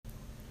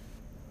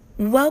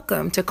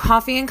Welcome to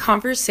Coffee and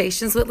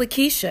Conversations with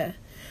Lakeisha.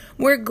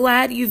 We're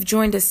glad you've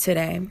joined us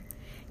today.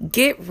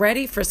 Get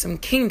ready for some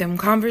kingdom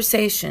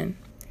conversation.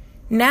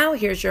 Now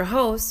here's your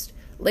host,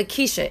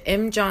 Lakeisha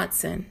M.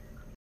 Johnson.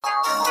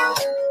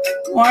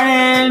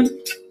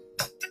 Morning.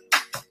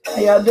 How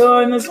y'all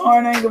doing this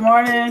morning? Good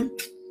morning.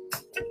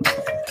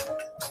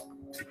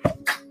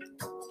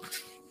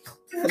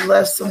 I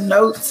left some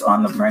notes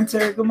on the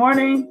printer. Good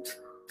morning.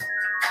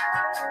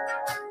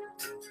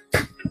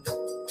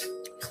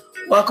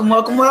 Welcome,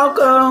 welcome,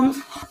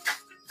 welcome.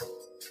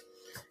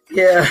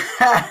 Yeah.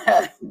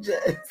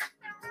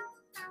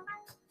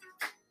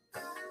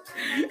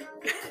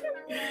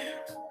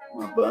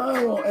 My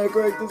body won't act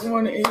right this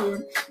morning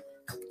either.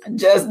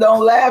 Just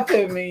don't laugh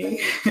at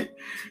me. I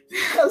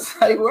was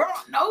like, where are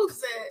my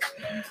notes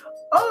at?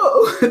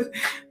 Oh,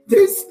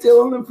 they're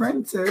still on the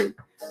printer.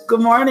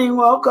 Good morning,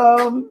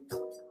 welcome.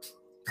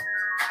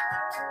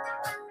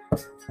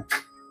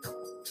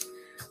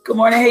 Good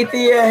morning, hey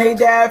Thea, hey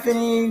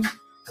Daphne.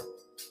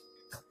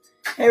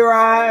 Hey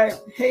Rod,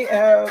 hey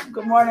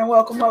good morning,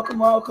 welcome, welcome,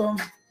 welcome.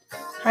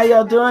 How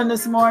y'all doing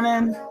this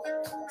morning?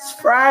 It's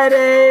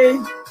Friday.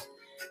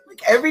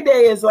 Like every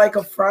day is like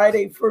a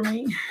Friday for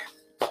me.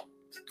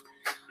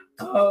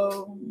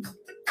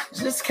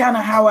 Just kind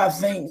of how I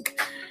think.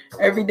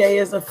 Every day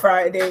is a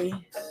Friday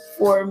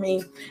for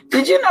me.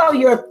 Did you know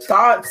your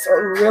thoughts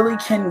really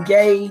can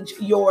gauge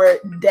your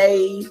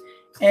day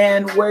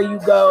and where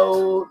you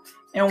go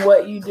and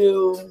what you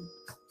do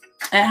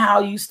and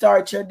how you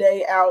start your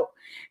day out?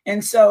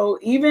 And so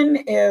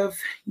even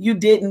if you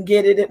didn't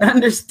get it and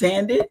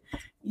understand it,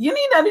 you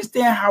need to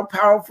understand how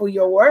powerful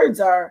your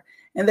words are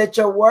and that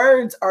your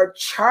words are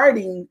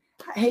charting.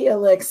 Hey,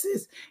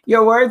 Alexis,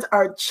 your words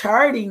are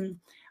charting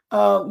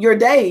your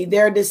day.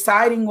 They're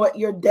deciding what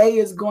your day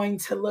is going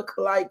to look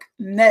like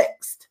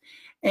next.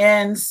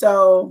 And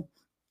so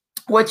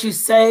what you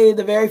say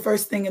the very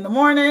first thing in the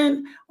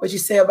morning, what you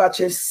say about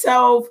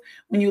yourself,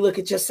 when you look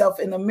at yourself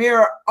in the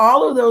mirror,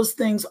 all of those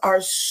things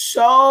are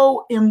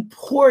so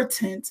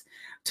important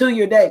to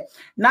your day.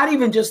 Not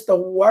even just the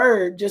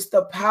word, just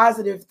the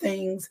positive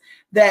things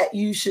that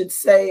you should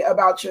say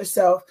about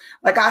yourself.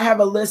 Like I have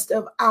a list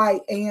of I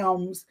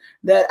ams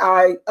that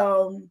I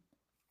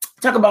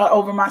talk about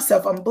over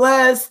myself. I'm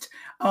blessed.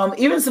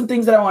 Even some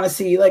things that I want to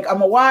see, like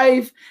I'm a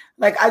wife.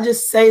 Like I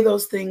just say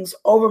those things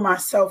over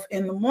myself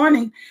in the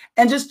morning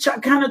and just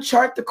kind of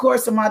chart the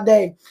course of my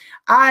day.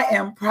 I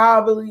am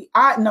positive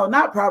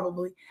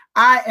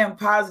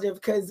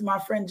because my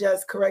friend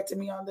Jess corrected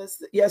me on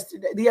this a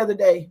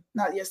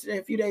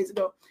few days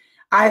ago.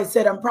 I had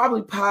said I'm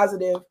probably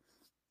positive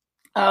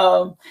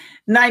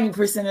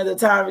 90% of the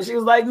time. And she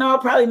was like, no,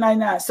 probably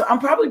 99. So I'm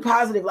probably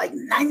positive like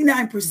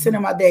 99%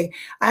 of my day.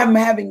 I'm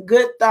having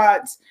good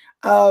thoughts,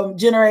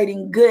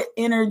 generating good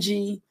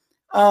energy.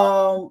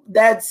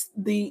 That's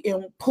the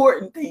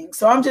important thing.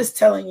 So I'm just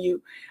telling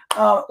you,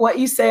 what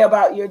you say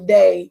about your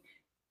day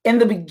in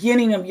the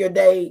beginning of your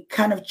day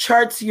kind of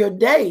charts your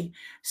day.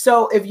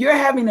 So if you're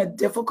having a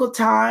difficult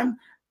time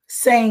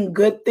saying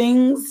good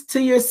things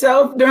to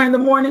yourself during the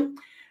morning,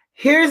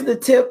 here's the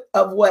tip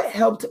of what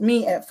helped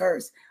me at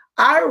first.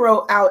 I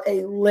wrote out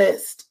a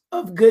list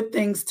of good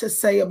things to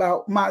say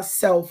about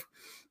myself.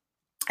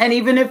 And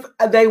even if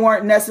they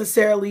weren't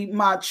necessarily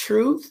my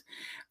truth,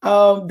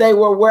 they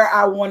were where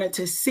I wanted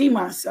to see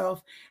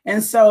myself.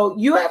 And so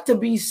you have to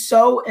be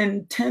so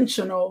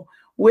intentional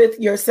with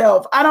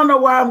yourself. I don't know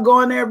why I'm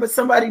going there, but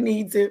somebody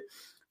needs it.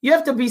 You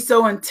have to be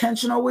so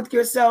intentional with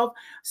yourself,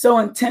 so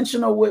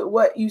intentional with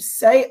what you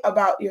say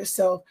about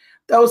yourself.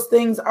 Those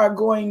things are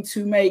going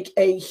to make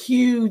a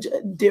huge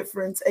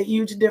difference,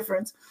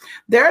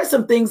 There are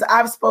some things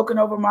I've spoken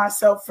over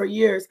myself for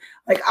years.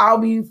 Like I'll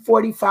be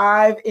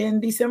 45 in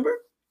December.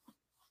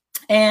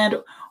 And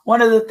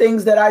one of the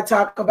things that I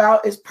talk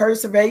about is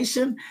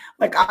preservation.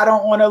 Like I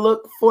don't want to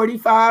look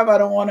 45.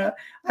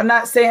 I'm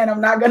not saying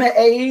I'm not going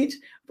to age,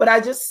 but I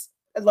just,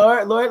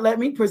 Lord, let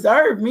me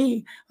preserve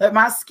me. Let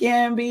my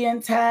skin be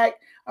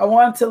intact. I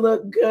want to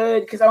look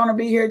good because I want to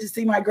be here to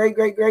see my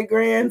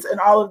great-great-great-grands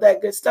and all of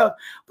that good stuff.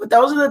 But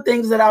those are the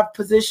things that I've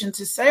positioned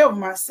to say of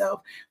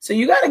myself. So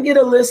you got to get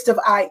a list of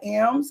I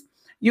ams.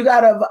 You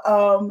got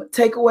to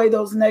take away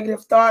those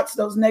negative thoughts,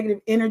 those negative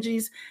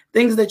energies,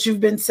 things that you've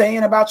been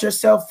saying about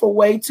yourself for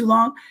way too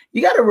long.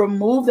 You got to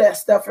remove that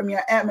stuff from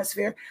your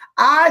atmosphere.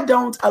 I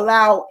don't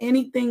allow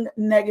anything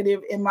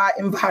negative in my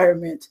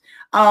environment.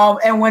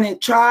 And when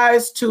it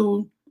tries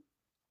to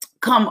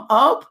come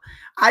up,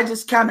 I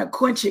just kind of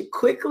quench it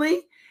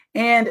quickly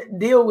and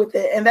deal with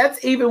it. And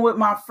that's even with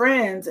my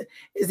friends.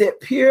 Is it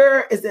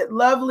pure? Is it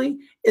lovely?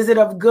 Is it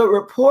of good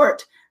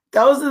report?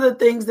 Those are the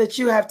things that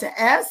you have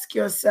to ask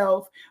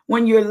yourself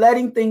when you're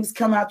letting things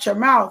come out your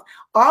mouth.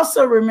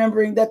 Also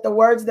remembering that the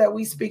words that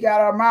we speak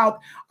out our mouth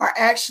are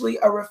actually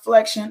a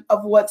reflection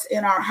of what's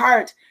in our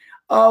heart,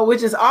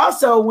 which is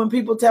also when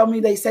people tell me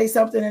they say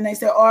something and they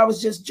say, oh, I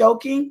was just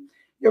joking.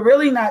 You're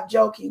really not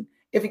joking.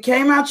 If it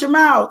came out your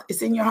mouth,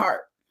 it's in your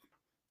heart.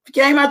 If it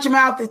came out your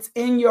mouth, it's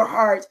in your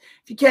heart.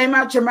 If you came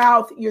out your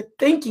mouth, you're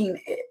thinking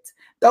it.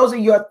 Those are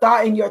your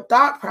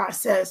thought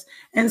process.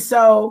 And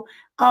so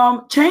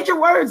change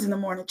your words in the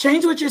morning.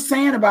 Change what you're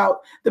saying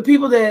about the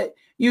people that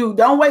you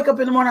don't wake up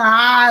in the morning,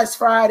 it's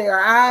Friday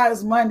or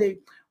it's Monday.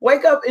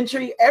 Wake up and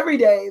treat every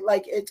day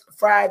like it's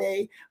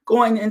Friday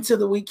going into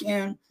the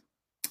weekend.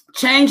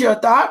 Change your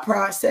thought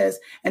process.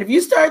 And if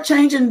you start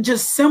changing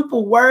just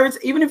simple words,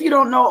 even if you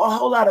don't know a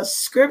whole lot of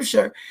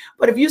scripture,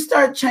 but if you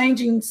start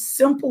changing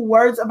simple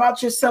words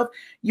about yourself,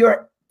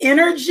 your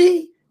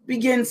energy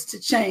begins to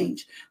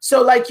change.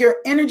 So like your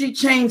energy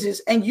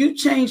changes and you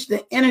change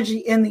the energy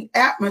in the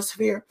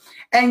atmosphere,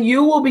 and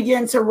you will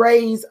begin to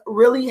raise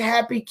really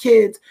happy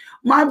kids.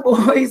 My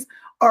boys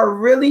are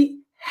really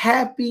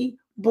happy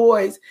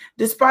boys.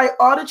 Despite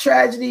all the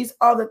tragedies,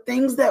 all the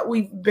things that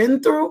we've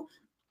been through,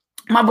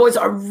 my boys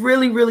are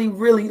really, really,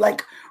 really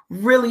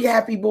really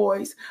happy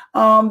boys.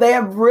 They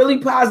have really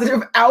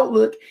positive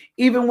outlook,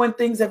 even when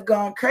things have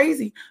gone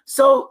crazy.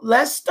 So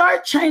let's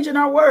start changing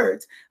our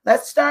words.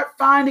 Let's start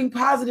finding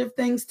positive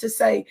things to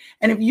say.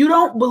 And if you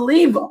don't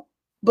believe them,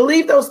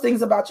 believe those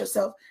things about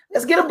yourself.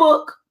 Let's get a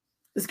book.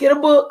 Let's get a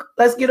book.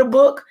 Let's get a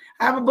book.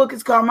 I have a book.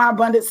 It's called My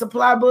Abundant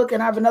Supply Book.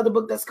 And I have another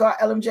book that's called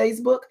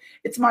LMJ's book.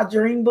 It's my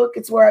dream book.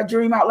 It's where I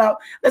dream out loud.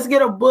 Let's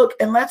get a book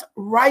and let's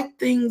write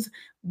things,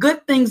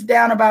 good things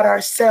down about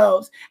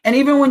ourselves. And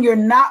even when you're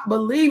not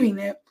believing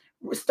it,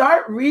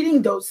 start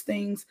reading those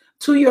things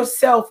to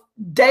yourself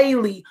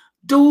daily.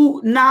 Do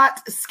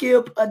not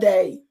skip a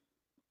day.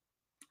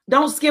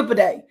 Don't skip a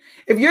day.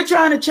 If you're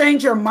trying to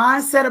change your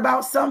mindset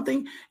about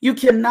something, you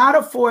cannot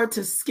afford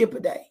to skip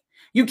a day.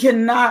 You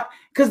cannot,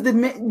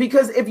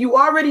 because if you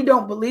already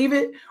don't believe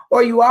it,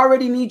 or you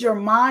already need your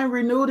mind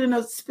renewed in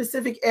a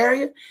specific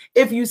area,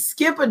 if you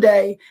skip a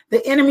day,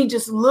 the enemy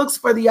just looks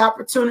for the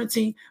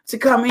opportunity to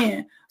come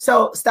in.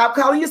 So stop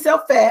calling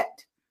yourself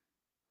fat.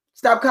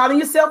 Stop calling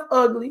yourself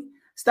ugly.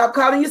 Stop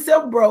calling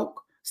yourself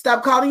broke.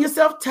 Stop calling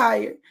yourself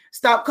tired.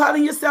 Stop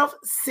calling yourself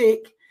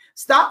sick.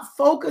 Stop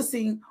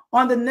focusing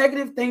on the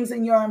negative things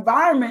in your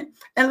environment,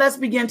 and let's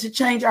begin to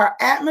change our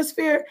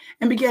atmosphere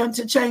and begin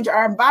to change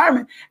our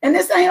environment. And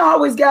this ain't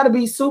always got to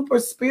be super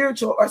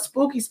spiritual or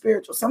spooky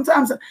spiritual.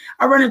 Sometimes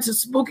I run into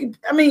spooky.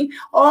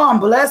 I'm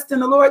blessed in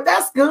the Lord.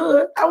 That's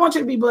good. I want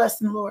you to be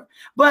blessed in the Lord.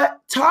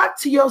 But talk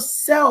to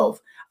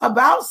yourself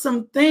about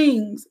some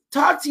things.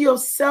 Talk to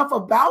yourself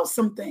about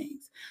some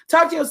things.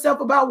 Talk to yourself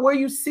about where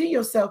you see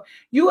yourself.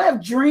 You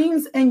have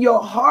dreams in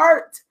your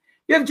heart.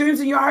 You have dreams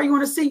in your heart you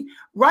want to see.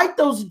 Write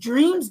those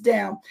dreams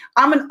down.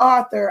 I'm an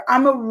author.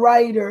 I'm a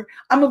writer.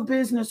 I'm a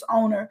business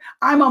owner.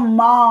 I'm a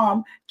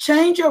mom.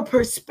 Change your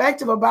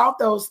perspective about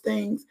those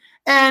things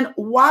and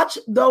watch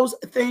those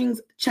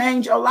things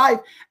change your life.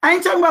 I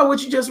ain't talking about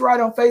what you just write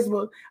on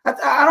Facebook.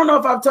 I don't know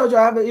if I've told you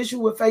I have an issue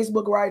with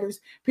Facebook writers,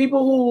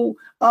 people who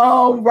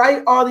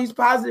write all these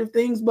positive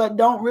things but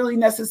don't really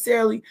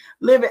necessarily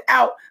live it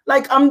out.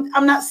 Like I'm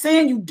not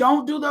saying you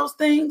don't do those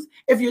things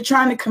if you're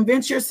trying to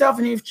convince yourself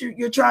and if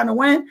you're trying to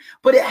win,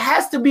 but it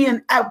has to be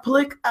an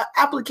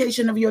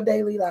application of your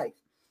daily life.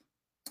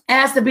 It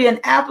has to be an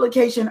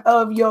application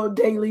of your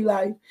daily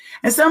life.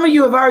 And some of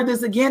you have heard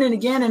this again and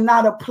again and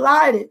not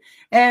applied it.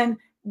 And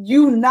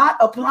you not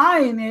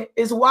applying it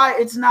is why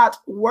it's not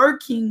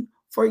working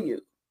for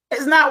you.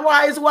 It's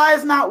why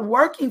it's not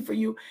working for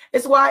you.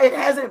 It's why it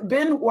hasn't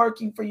been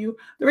working for you.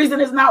 The reason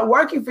it's not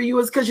working for you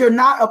is because you're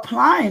not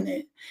applying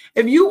it.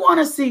 If you want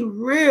to see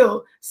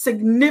real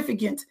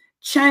significant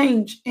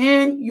change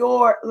in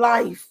your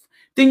life,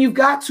 then you've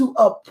got to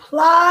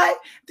apply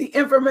the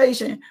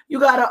information. You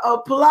got to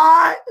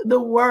apply the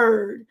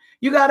word.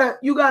 You got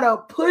to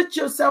put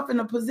yourself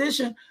in a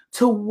position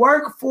to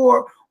work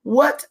for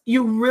what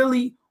you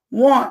really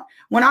want.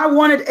 When I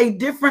wanted a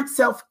different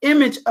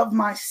self-image of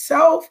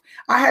myself,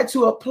 I had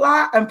to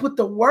apply and put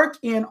the work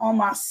in on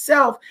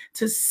myself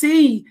to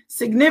see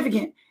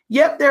significant.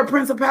 Yep, there are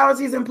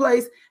principalities in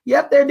place.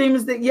 Yep, there are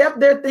demons. Yep,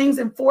 there are things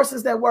and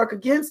forces that work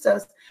against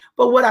us.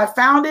 But what I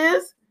found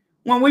is,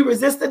 when we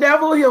resist the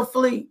devil, he'll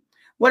flee.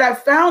 What I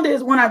found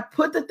is when I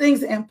put the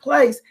things in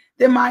place,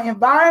 then my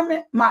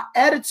environment, my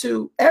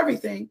attitude,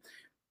 everything,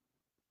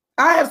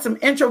 I have some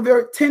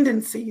introvert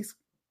tendencies.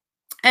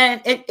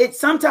 And it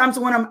sometimes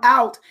when I'm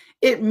out,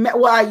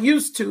 I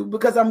used to,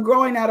 because I'm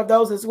growing out of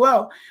those as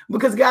well,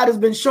 because God has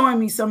been showing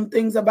me some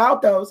things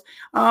about those.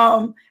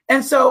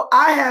 And so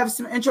I have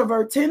some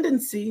introvert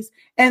tendencies.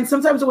 And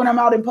sometimes when I'm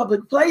out in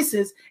public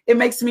places, it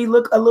makes me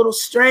look a little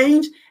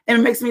strange and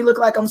it makes me look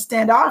like I'm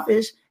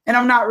standoffish. And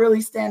I'm not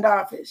really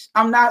standoffish.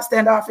 I'm not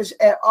standoffish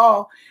at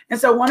all. And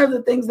so one of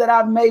the things that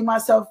I've made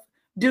myself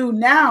do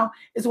now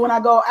is when I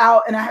go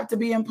out and I have to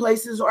be in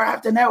places or I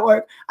have to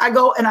network, I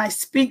go and I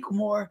speak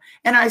more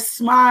and I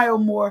smile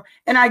more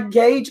and I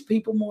gauge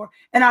people more.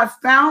 And I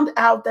found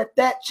out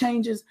that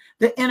changes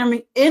the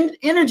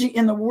energy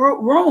in the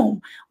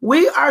room.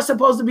 We are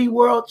supposed to be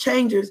world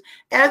changers.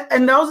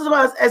 And those of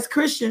us as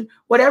Christian,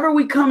 whatever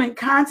we come in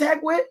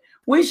contact with,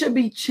 we should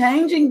be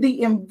changing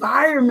the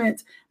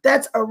environment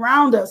that's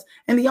around us.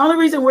 And the only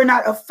reason we're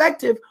not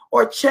effective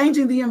or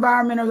changing the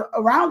environment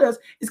around us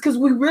is because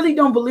we really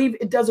don't believe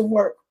it doesn't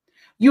work.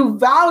 You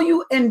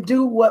value and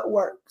do what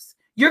works.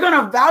 You're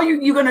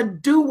going to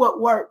do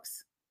what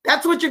works.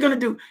 That's what you're going to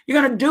do.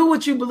 You're going to do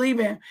what you believe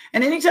in.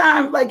 And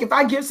anytime, like if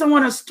I give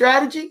someone a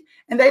strategy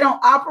and they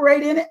don't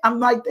operate in it, I'm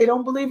like, they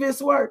don't believe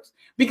this works.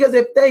 Because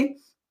if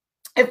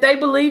they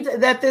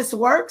believed that this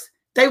works,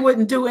 they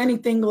wouldn't do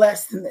anything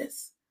less than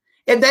this.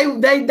 If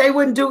they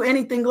wouldn't do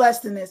anything less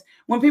than this.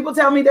 When people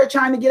tell me they're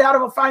trying to get out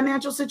of a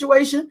financial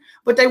situation,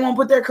 but they won't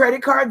put their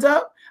credit cards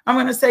up, I'm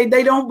going to say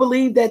they don't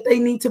believe that they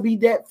need to be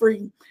debt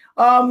free.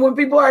 When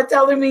people are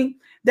telling me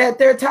that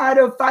they're tired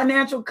of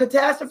financial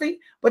catastrophe,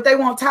 but they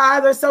won't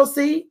tithe or sow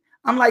seed,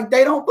 I'm like,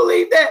 they don't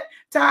believe that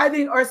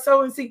tithing or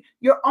sowing seed.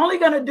 You're only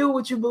going to do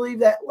what you believe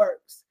that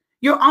works.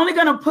 You're only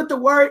going to put the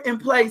word in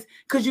place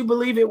because you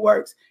believe it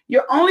works.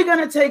 You're only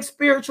going to take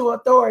spiritual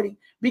authority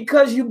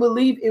because you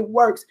believe it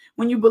works.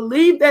 When you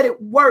believe that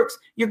it works,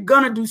 you're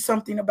going to do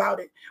something about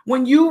it.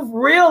 When you've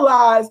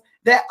realized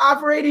that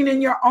operating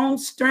in your own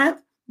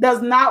strength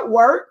does not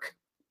work,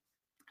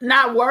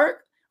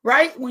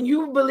 right? When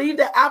you believe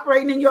that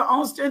operating in your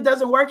own strength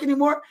doesn't work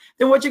anymore,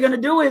 then what you're going to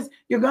do is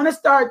you're going to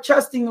start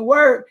trusting the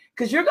word,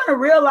 because you're going to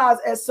realize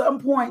at some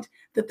point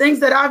the things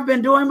that I've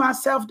been doing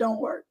myself don't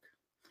work.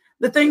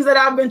 The things that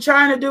I've been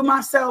trying to do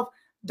myself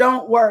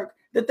don't work.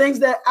 The things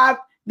that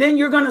then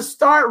you're going to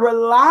start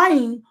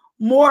relying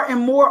more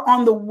and more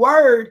on the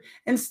word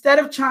instead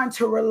of trying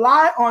to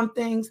rely on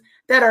things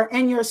that are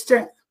in your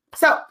strength.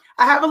 So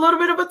I have a little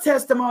bit of a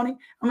testimony.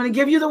 I'm going to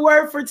give you the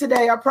word for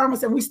today. I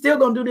promise. And we still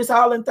going to do this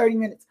all in 30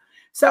 minutes.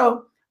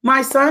 So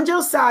my son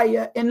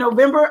Josiah, in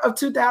November of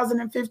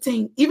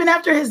 2015, even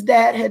after his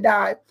dad had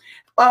died,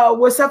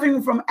 was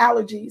suffering from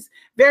allergies,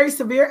 very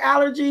severe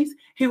allergies.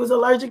 He was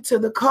allergic to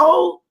the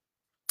cold.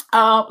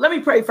 Let me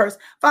pray first.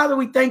 Father,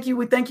 we thank you.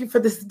 We thank you for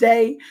this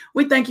day.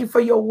 We thank you for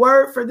your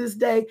word for this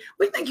day.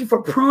 We thank you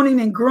for pruning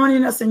and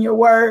grooming us in your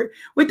word.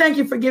 We thank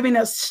you for giving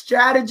us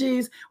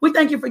strategies. We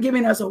thank you for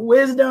giving us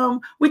wisdom.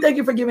 We thank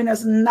you for giving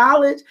us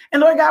knowledge.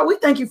 And Lord God, we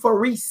thank you for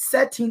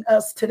resetting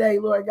us today,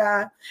 Lord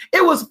God.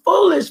 It was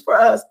foolish for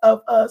us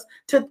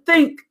to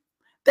think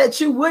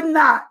that you would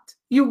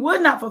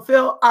not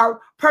fulfill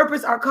our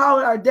purpose, our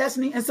calling, our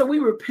destiny. And so we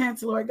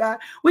repent, Lord God.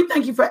 We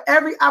thank you for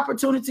every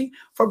opportunity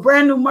for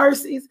brand new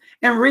mercies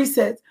and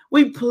resets.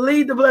 We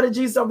plead the blood of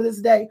Jesus over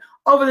this day,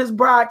 over this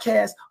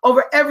broadcast,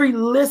 over every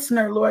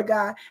listener, Lord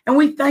God. And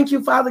we thank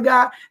you, Father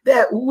God,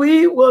 that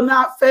we will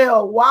not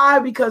fail. Why?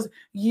 Because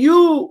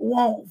you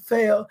won't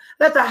fail.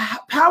 Let the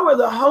power of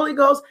the Holy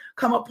Ghost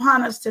come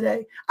upon us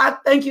today. I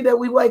thank you that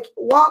we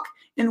walk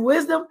in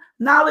wisdom,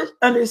 knowledge,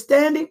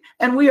 understanding,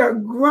 and we are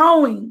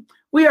growing.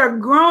 We are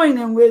growing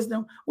in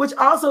wisdom, which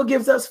also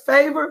gives us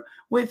favor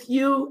with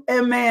you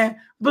and man.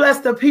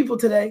 Bless the people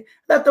today.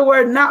 Let the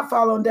word not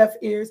fall on deaf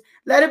ears.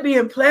 Let it be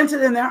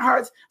implanted in their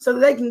hearts so that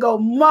they can go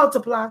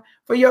multiply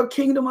for your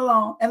kingdom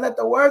alone. And let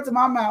the words of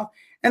my mouth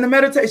and the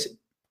meditation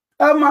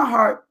of my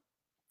heart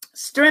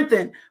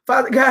strengthen,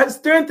 Father God,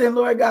 strengthen,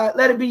 Lord God.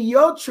 Let it be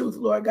your truth,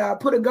 Lord God.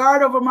 Put a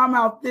guard over my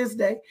mouth this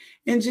day.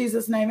 In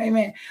Jesus' name,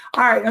 amen.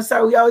 All right. I'm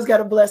sorry. We always got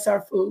to bless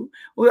our food.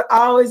 We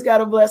always got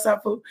to bless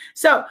our food.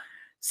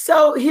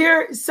 So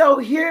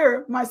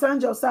here, my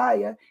son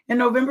Josiah, in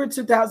November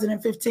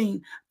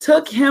 2015,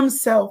 took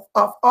himself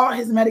off all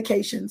his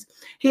medications.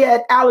 He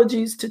had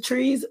allergies to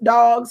trees,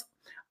 dogs,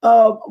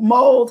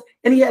 mold,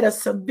 and he had a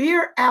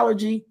severe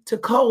allergy to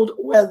cold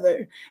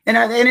weather. And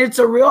it's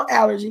a real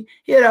allergy.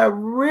 He had a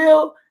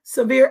real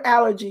severe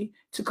allergy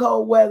to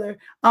cold weather.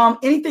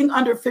 Anything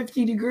under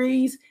 50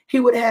 degrees, he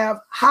would have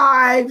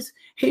hives.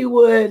 He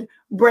would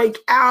break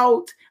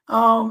out.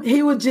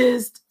 It would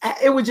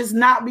just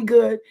not be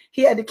good.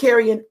 He had to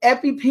carry an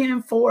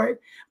EpiPen for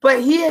it.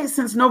 But he had,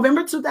 since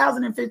November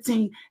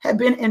 2015, had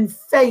been in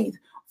faith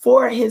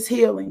for his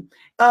healing.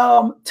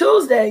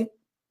 Tuesday,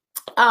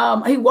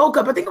 he woke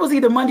up, I think it was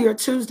either Monday or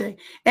Tuesday,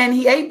 and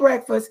he ate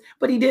breakfast,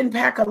 but he didn't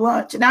pack a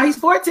lunch. Now he's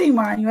 14,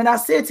 mind you. And I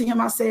said to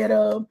him, I said,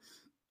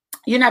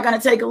 you're not going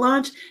to take a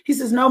lunch? He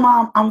says, no,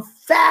 Mom, I'm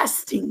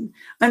fasting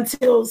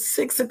until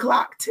 6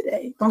 o'clock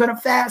today. I'm going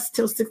to fast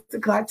till 6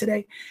 o'clock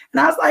today.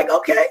 And I was like,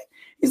 okay.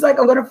 He's like,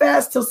 I'm going to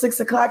fast till 6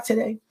 o'clock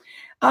today.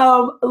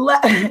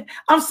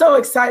 I'm so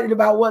excited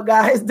about what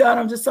God has done.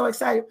 I'm just so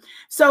excited.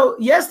 So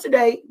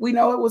yesterday, we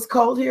know it was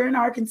cold here in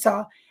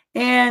Arkansas,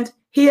 and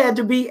he had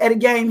to be at a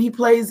game. He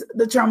plays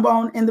the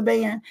trombone in the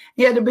band.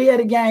 He had to be at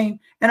a game.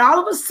 And all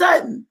of a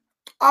sudden,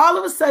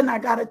 I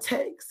got a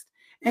text.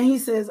 And he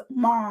says,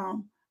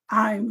 Mom,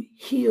 I'm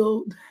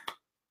healed.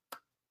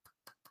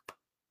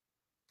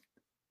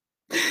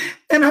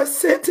 And I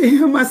said to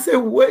him, I said,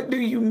 what do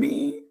you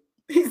mean?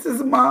 He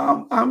says,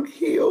 Mom, I'm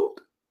healed.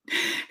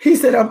 He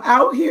said, I'm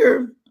out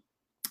here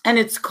and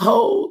it's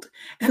cold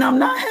and I'm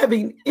not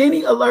having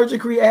any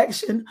allergic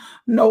reaction,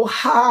 no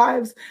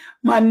hives.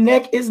 My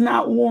neck is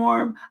not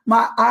warm.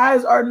 My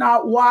eyes are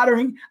not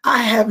watering. I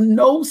have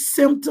no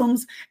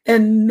symptoms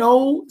and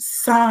no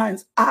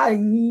signs. I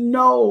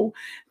know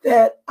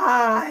that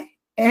I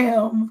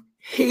am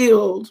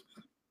healed.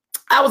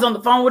 I was on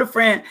the phone with a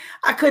friend.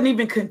 I couldn't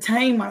even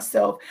contain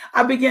myself.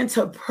 I began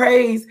to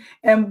praise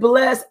and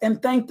bless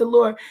and thank the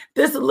Lord.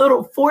 This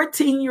little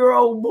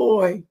 14-year-old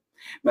boy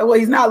Well,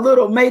 he's not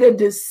little, made a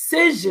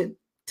decision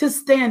to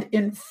stand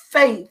in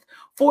faith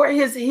for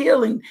his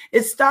healing.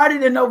 It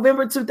started in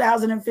November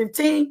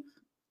 2015.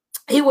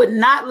 He would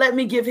not let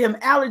me give him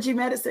allergy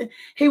medicine.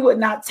 He would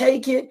not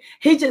take it.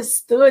 He just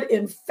stood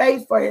in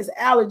faith for his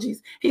allergies.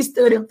 He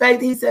stood in faith.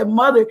 He said,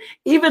 Mother,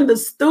 even the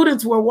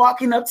students were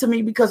walking up to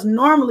me, because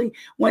normally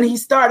when he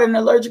started an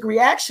allergic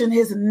reaction,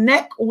 his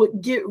neck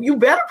would get, you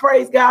better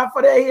praise God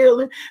for that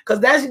healing, because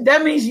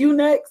that means you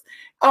next.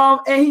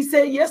 And he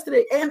said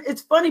yesterday, and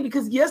it's funny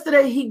because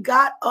yesterday he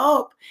got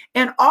up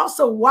and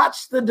also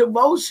watched the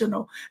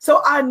devotional.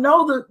 So I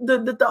know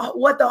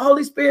what the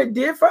Holy Spirit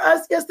did for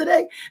us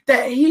yesterday,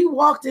 that he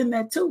walked in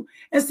that too.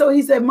 And so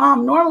he said,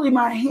 Mom, normally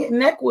my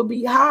neck would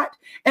be hot.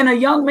 And a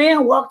young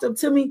man walked up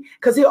to me,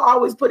 because he'll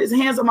always put his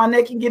hands on my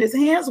neck and get his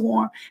hands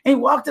warm. And he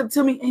walked up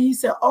to me and he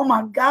said, oh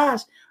my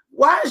gosh,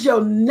 why is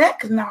your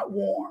neck not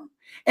warm?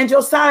 And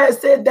Josiah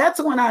said, that's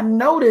when I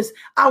noticed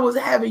I was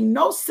having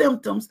no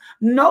symptoms,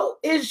 no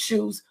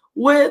issues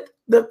with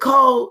the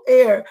cold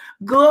air.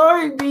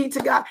 Glory be to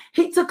God.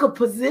 He took a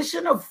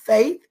position of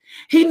faith.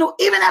 He knew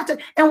even after,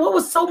 and what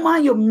was so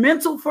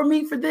monumental for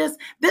me for this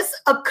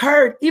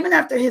occurred even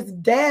after his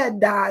dad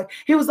died.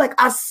 He was like,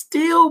 I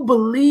still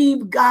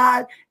believe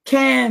God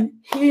can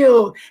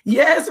heal.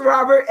 Yes,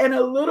 Robert, and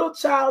a little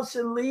child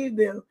should leave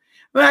them.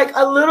 Like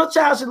a little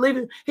child should leave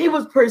him. He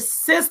was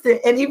persistent.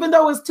 And even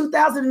though it's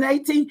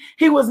 2018,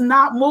 he was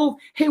not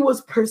moved. He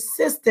was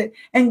persistent.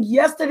 And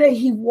yesterday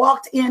he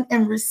walked in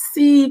and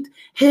received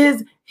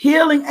his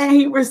healing, and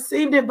he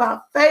received it by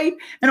faith.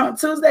 And on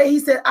Tuesday, he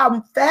said,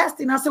 I'm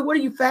fasting. I said, what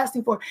are you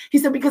fasting for? He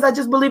said, because I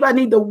just believe I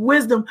need the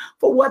wisdom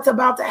for what's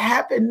about to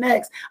happen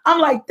next. I'm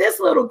like, this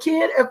little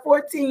kid at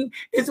 14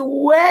 is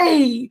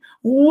way,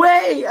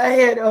 way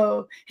ahead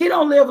of. He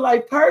don't live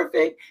life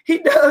perfect. He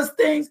does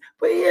things,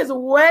 but he is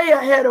way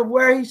ahead of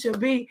where he should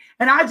be.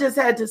 And I just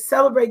had to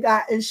celebrate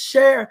God and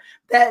share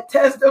that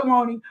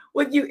testimony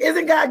with you.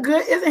 Isn't God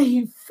good? Isn't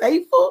he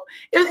faithful?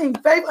 Isn't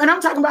he faithful? And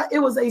I'm talking about, it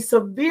was a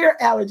severe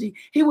allergy.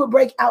 He would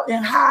break out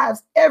in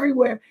hives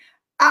everywhere.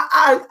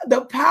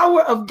 The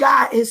power of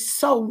God is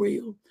so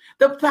real.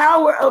 The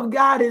power of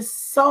God is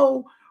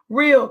so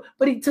real.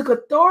 But he took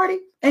authority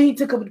and he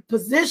took a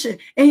position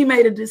and he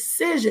made a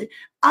decision.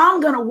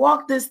 I'm going to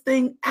walk this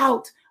thing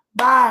out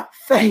by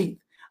faith.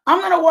 I'm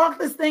going to walk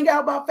this thing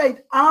out by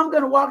faith. I'm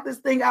going to walk this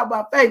thing out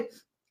by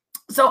faith.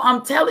 So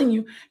I'm telling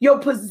you, your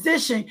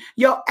position,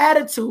 your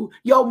attitude,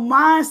 your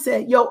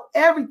mindset, your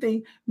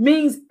everything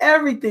means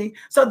everything.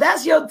 So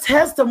that's your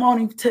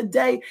testimony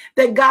today,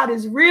 that God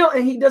is real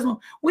and he doesn't.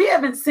 We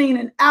haven't seen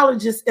an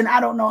allergist in I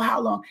don't know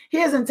how long. He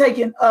hasn't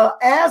taken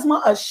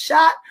asthma, a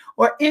shot,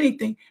 or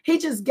anything. He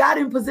just got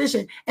in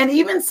position. And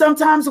even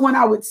sometimes when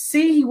I would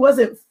see he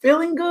wasn't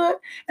feeling good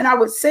and I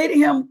would say to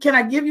him, can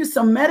I give you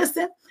some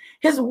medicine?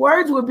 His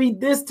words would be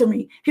this to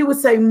me. He would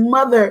say,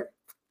 Mother.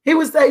 He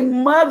would say,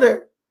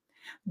 Mother.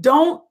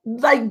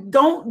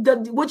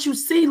 What you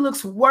see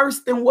looks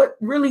worse than what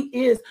really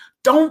is.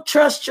 Don't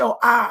trust your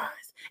eyes.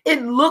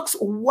 It looks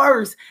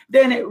worse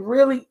than it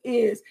really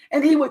is.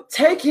 And he would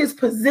take his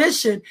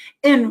position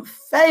in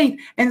faith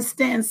and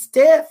stand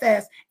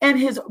steadfast, and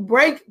his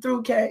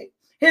breakthrough came.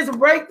 His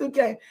breakthrough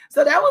came.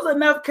 So that was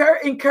enough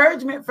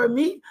encouragement for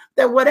me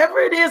that whatever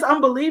it is I'm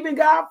believing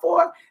God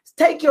for,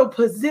 take your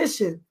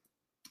position.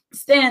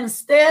 Stand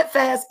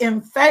steadfast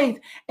in faith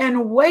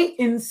and wait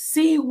and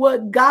see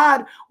what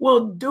God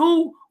will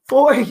do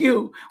for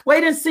you.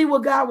 Wait and see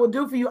what God will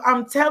do for you.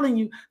 I'm telling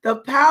you, the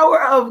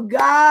power of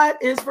God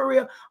is for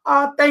real.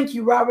 Oh, thank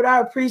you, Robert.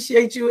 I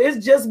appreciate you.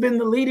 It's just been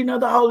the leading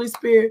of the Holy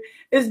Spirit.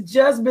 It's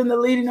just been the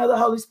leading of the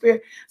Holy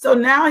Spirit. So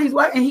now he's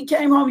working. He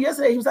came home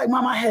yesterday. He was like,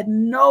 Mom, I had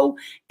no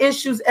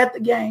issues at the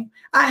game.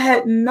 I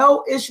had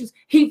no issues.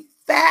 He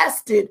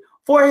fasted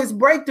for his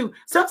breakthrough.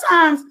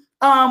 Sometimes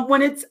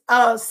when it's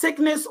a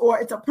sickness or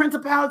it's a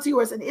principality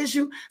or it's an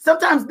issue,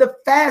 sometimes the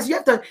fast, you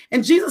have to,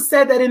 and Jesus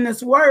said that in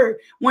this word,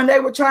 when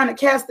they were trying to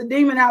cast the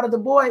demon out of the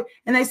boy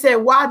and they said,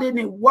 why didn't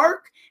it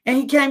work? And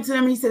he came to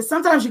them and he said,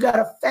 sometimes you got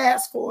to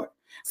fast for it.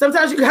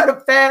 Sometimes you got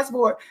to fast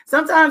for it.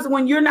 Sometimes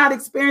when you're not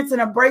experiencing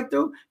a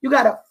breakthrough, you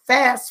got to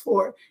fast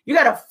for it. You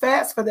got to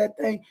fast for that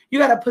thing. You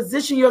got to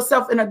position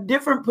yourself in a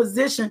different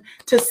position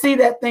to see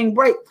that thing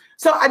break.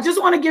 So I just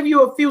want to give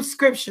you a few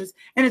scriptures.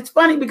 And it's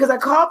funny because I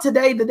called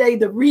today the day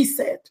the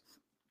reset.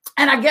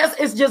 And I guess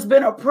it's just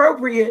been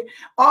appropriate.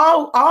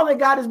 All that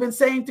God has been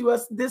saying to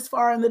us this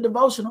far in the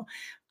devotional.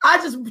 I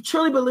just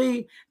truly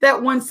believe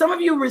that when some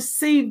of you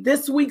receive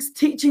this week's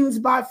teachings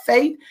by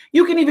faith,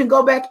 you can even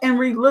go back and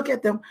relook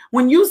at them.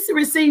 When you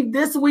receive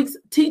this week's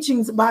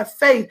teachings by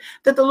faith,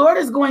 that the Lord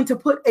is going to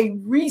put a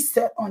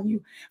reset on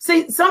you.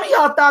 See, some of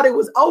y'all thought it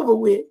was over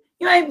with.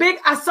 You ain't big.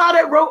 I saw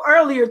that wrote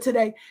earlier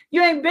today.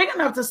 You ain't big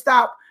enough to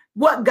stop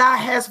what God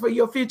has for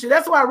your future.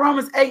 That's why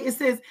Romans 8, it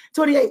says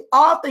 28,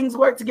 all things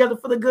work together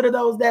for the good of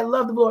those that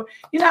love the Lord.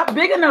 You're not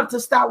big enough to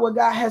stop what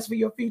God has for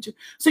your future.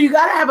 So you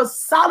got to have a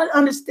solid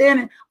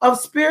understanding of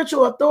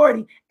spiritual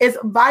authority. It's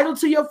vital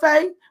to your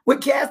faith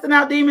with casting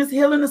out demons,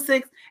 healing the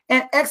sick,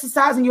 and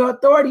exercising your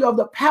authority over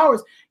the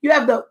powers. You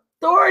have the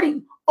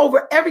authority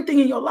over everything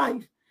in your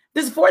life.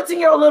 This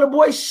 14-year-old little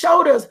boy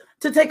showed us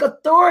to take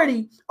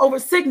authority over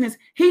sickness.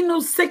 He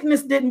knew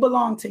sickness didn't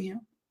belong to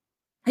him.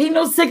 He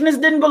knew sickness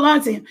didn't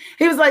belong to him.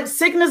 He was like,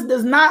 sickness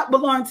does not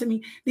belong to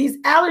me.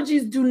 These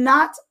allergies do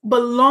not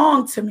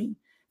belong to me.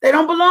 They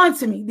don't belong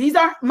to me. These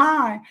aren't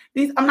mine.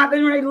 I'm not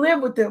going to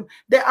live with them.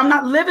 I'm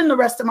not living the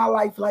rest of my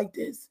life like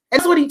this. And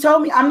that's what he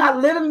told me. I'm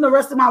not living the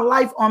rest of my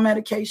life on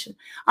medication.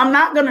 I'm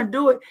not going to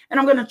do it. And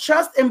I'm going to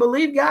trust and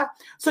believe God.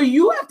 So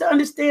you have to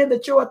understand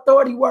that your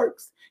authority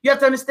works. You have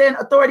to understand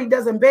authority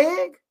doesn't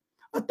beg.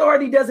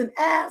 Authority doesn't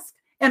ask.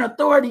 And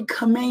authority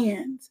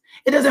commands.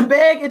 It doesn't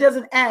beg, it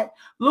doesn't act.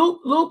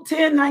 Luke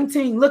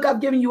 10:19. Look, I've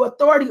given you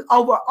authority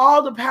over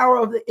all the power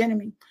of the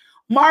enemy.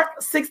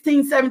 Mark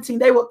 16:17.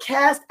 They will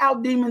cast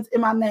out demons in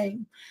my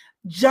name.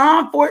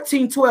 John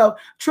 14:12.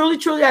 Truly,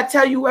 truly, I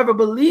tell you, whoever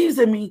believes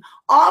in me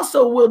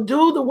also will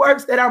do the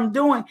works that I'm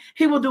doing.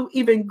 He will do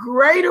even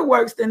greater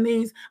works than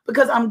these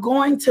because I'm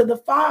going to the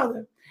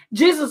Father.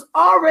 Jesus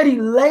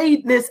already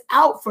laid this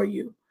out for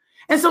you.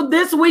 And so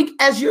this week,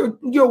 as you're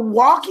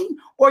walking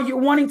or you're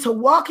wanting to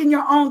walk in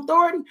your own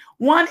authority,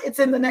 one, it's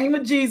in the name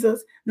of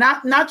Jesus,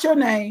 not your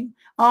name.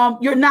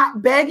 You're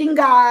not begging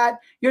God.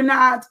 You're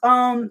not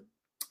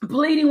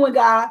pleading with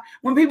God.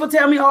 When people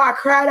tell me, oh, I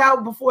cried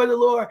out before the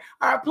Lord,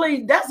 I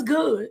plead, that's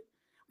good.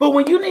 But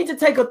when you need to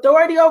take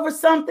authority over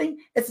something,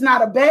 it's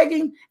not a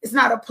begging. It's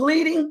not a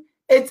pleading.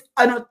 It's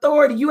an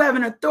authority. You have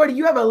an authority.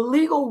 You have a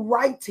legal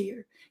right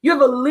here. You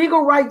have a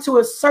legal right to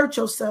assert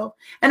yourself.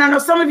 And I know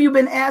some of you have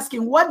been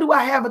asking, what do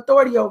I have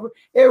authority over?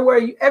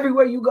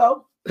 Everywhere you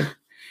go,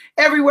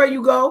 everywhere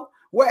you go,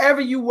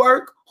 wherever you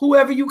work,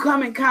 whoever you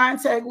come in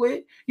contact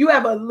with, you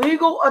have a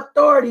legal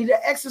authority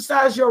to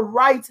exercise your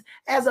rights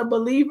as a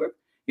believer.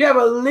 You have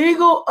a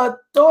legal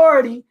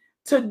authority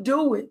to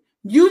do it.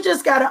 You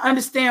just got to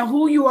understand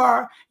who you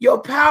are, your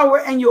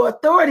power and your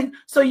authority,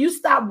 so you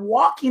stop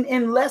walking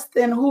in less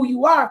than who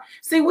you are.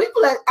 See, we've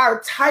let our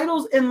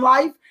titles in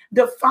life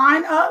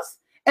define us.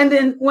 And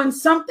then when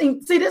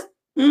something, see this,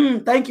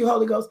 thank you,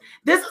 Holy Ghost.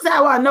 This is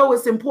how I know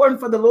it's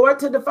important for the Lord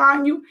to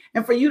define you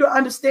and for you to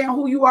understand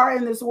who you are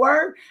in this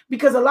word.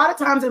 Because a lot of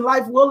times in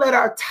life, we'll let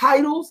our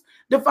titles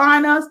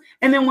define us.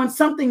 And then when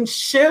something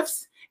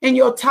shifts in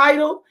your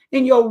title,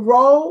 in your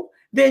role,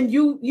 then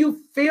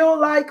you feel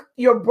like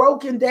you're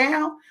broken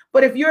down.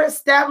 But if you're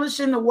established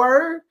in the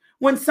word,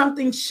 when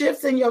something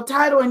shifts in your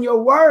title and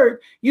your word,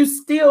 you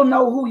still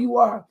know who you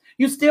are.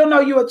 You still know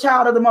you're a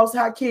child of the Most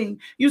High King.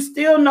 You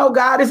still know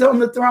God is on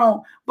the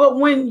throne. But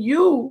when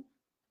you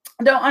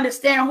don't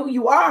understand who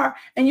you are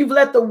and you've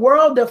let the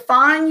world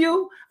define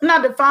you, I'm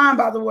not defined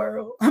by the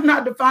world. I'm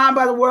not defined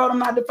by the world. I'm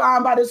not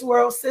defined by this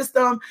world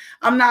system.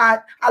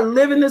 I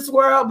live in this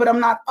world, but I'm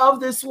not of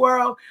this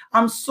world.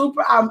 I'm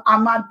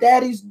my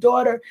daddy's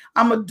daughter.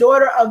 I'm a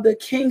daughter of the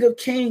King of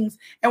Kings.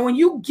 And when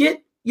you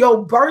get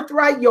your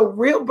birthright, your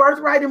real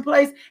birthright in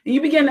place, and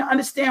you begin to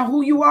understand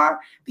who you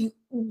are,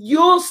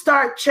 you'll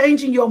start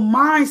changing your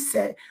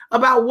mindset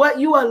about what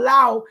you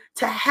allow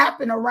to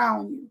happen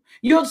around you.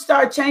 You'll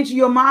start changing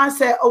your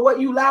mindset of what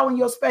you allow in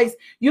your space.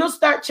 You'll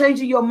start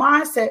changing your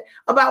mindset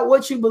about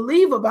what you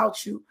believe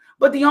about you.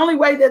 But the only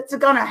way that's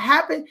going to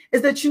happen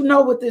is that you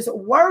know what this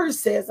word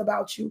says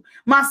about you.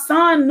 My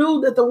son knew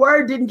that the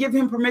word didn't give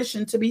him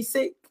permission to be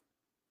sick.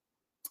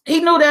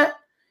 He knew that.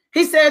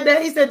 He said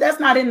that. He said,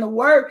 that's not in the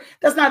word.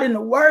 That's not in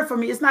the word for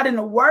me. It's not in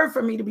the word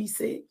for me to be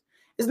sick.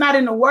 It's not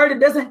in the word. It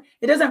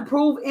doesn't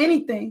prove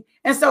anything.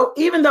 And so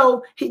even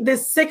though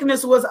this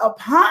sickness was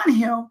upon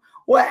him,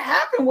 what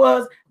happened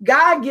was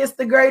God gets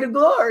the greater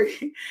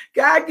glory.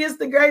 God gets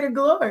the greater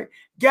glory.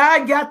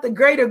 God got the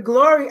greater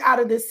glory out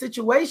of this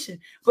situation.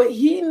 But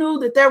he knew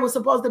that there was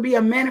supposed to be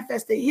a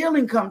manifested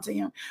healing come to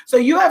him. So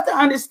you have to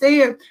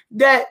understand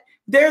that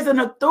there's an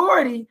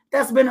authority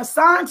that's been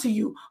assigned to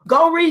you.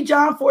 Go read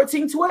John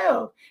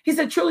 14:12. He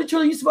said, truly,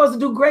 truly, you're supposed to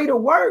do greater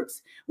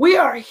works. We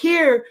are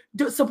here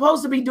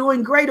supposed to be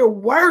doing greater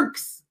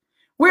works.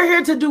 We're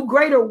here to do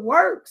greater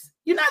works.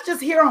 You're not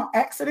just here on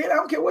accident. I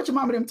don't care what your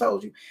mama them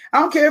told you. I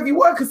don't care if you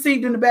were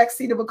conceived in the back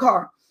seat of a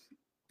car.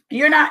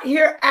 You're not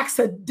here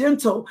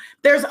accidental.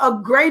 There's a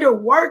greater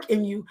work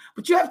in you,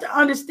 but you have to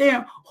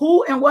understand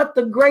who and what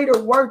the greater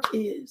work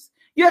is.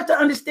 You have to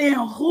understand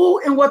who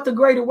and what the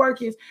greater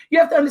work is. You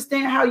have to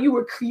understand how you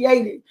were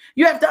created.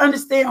 You have to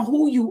understand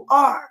who you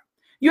are.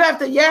 You have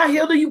to,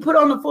 Hilda, you put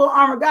on the full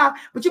armor of God,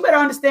 but you better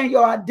understand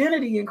your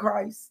identity in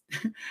Christ.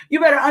 You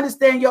better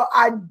understand your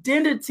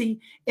identity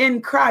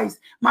in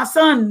Christ. My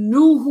son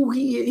knew who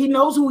he is. He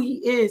knows who he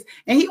is.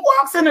 And he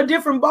walks in a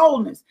different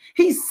boldness.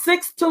 He's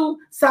 6'2",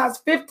 size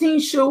 15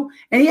 shoe,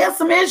 and he has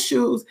some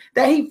issues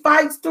that he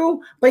fights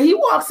through, but he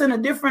walks in a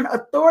different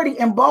authority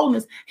and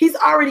boldness. He's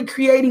already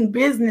creating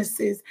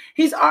businesses.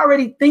 He's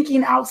already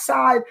thinking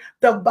outside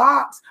the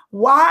box.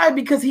 Why?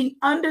 Because he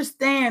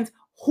understands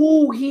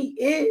who he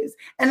is.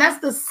 And that's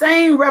the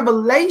same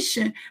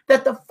revelation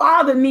that the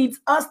Father needs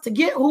us to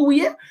get who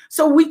we are,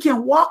 so we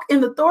can walk in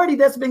the authority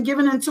that's been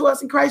given unto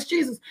us in Christ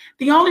Jesus.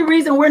 The only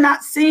reason we're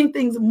not seeing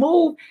things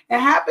move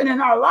and happen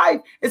in our life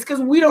is because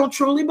we don't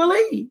truly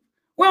believe.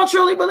 We don't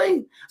truly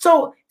believe.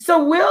 So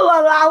we'll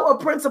allow a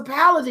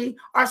principality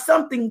or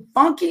something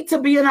funky to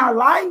be in our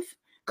life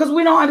because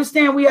we don't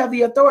understand we have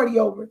the authority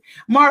over it.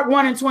 Mark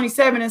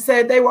 1:27 and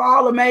said they were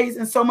all amazed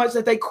and so much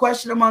that they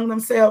questioned among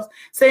themselves,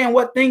 saying,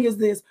 what thing is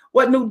this?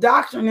 What new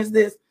doctrine is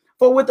this?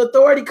 For with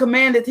authority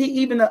commandeth he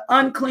even the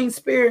unclean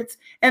spirits,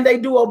 and they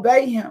do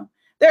obey him.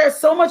 There is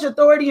so much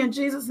authority in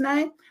Jesus'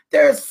 name.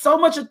 There is so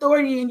much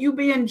authority in you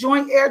being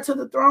joint heir to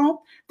the throne.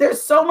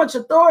 There's so much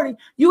authority.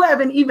 You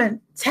haven't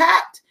even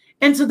tapped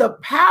into the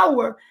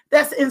power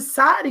that's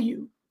inside of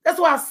you. That's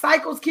why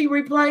cycles keep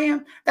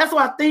replaying. That's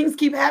why things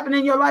keep happening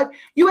in your life.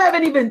 You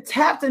haven't even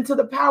tapped into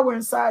the power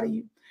inside of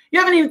you. You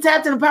haven't even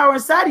tapped into the power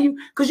inside of you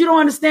because you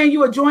don't understand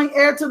you are joint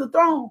heir to the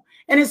throne.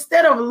 And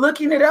instead of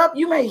looking it up,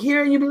 you may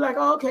hear and you be like,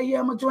 oh, okay, yeah,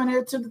 I'm a joint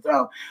heir to the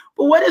throne.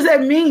 But what does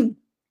that mean?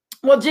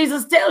 Well,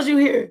 Jesus tells you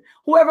here,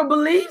 whoever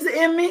believes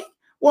in me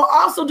will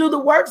also do the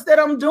works that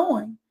I'm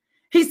doing.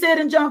 He said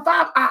in John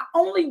 5, I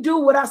only do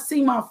what I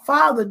see my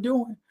Father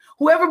doing.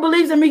 Whoever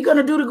believes in me going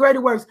to do the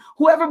greater works.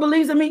 Whoever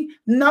believes in me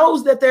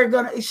knows that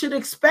should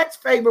expect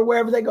favor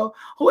wherever they go.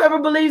 Whoever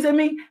believes in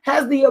me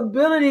has the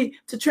ability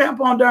to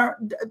trample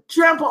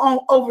on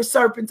over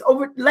serpents,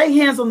 lay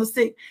hands on the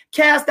sick,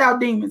 cast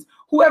out demons.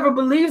 Whoever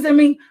believes in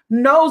me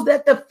knows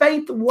that the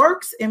faith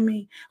works in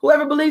me.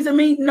 Whoever believes in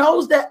me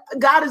knows that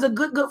God is a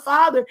good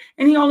father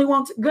and he only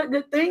wants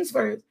good things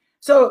for us.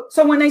 So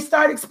when they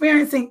start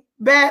experiencing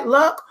bad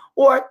luck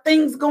or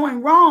things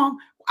going wrong,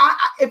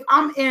 if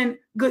I'm in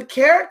good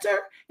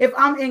character, if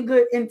I'm in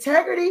good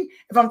integrity,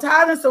 if I'm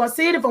tithing, sowing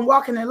seed, if I'm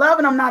walking in love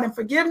and I'm not in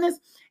forgiveness,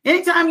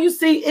 anytime you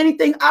see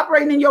anything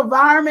operating in your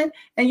environment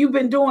and you've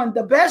been doing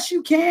the best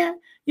you can,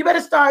 you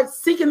better start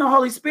seeking the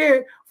Holy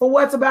Spirit for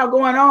what's about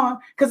going on,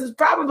 because it's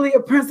probably a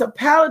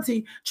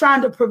principality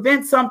trying to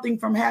prevent something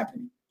from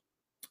happening.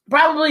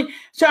 Probably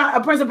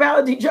a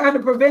principality trying to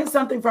prevent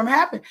something from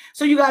happening.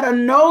 So you got to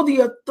know the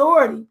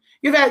authority.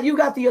 You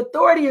got the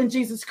authority in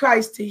Jesus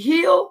Christ to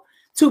heal,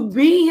 to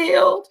be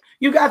healed.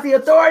 You got the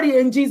authority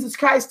in Jesus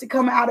Christ to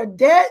come out of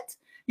debt.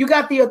 You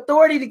got the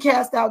authority to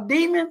cast out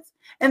demons.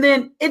 And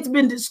then it's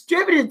been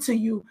distributed to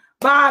you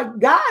by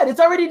God. It's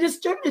already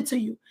distributed to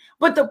you.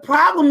 But the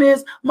problem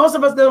is most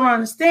of us don't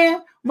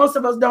understand. Most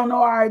of us don't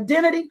know our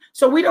identity.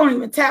 So we don't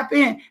even tap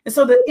in. And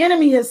so the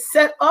enemy has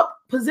set up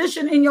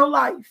position in your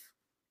life.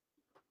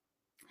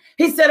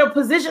 He set a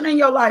position in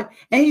your life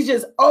and he's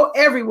just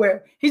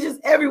everywhere. He's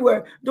just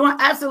everywhere doing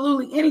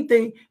absolutely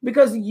anything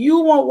because you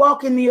won't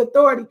walk in the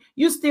authority.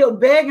 You still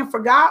begging for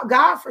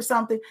God for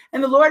something.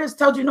 And the Lord has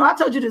told you, no, I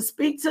told you to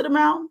speak to the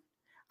mountain.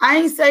 I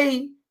ain't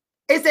say,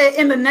 it said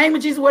in the name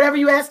of Jesus, whatever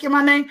you ask in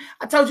my name,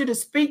 I told you to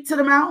speak to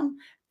the mountain.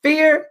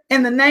 Fear,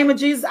 in the name of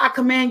Jesus, I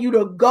command you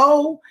to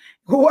go.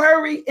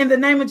 Worry, in the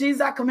name of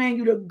Jesus, I command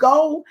you to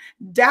go.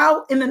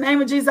 Doubt, in the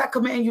name of Jesus, I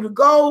command you to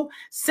go.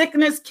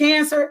 Sickness,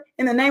 cancer,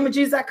 in the name of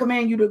Jesus, I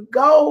command you to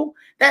go.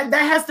 That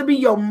has to be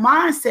your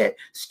mindset.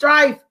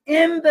 Strife,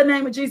 in the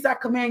name of Jesus, I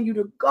command you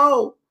to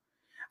go.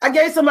 I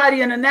gave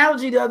somebody an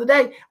analogy the other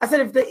day. I said,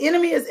 if the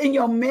enemy is in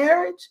your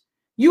marriage,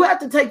 you have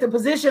to take the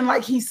position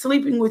like he's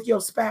sleeping with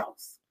your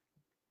spouse.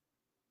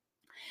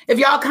 If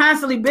y'all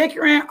constantly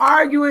bickering,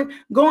 arguing,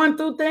 going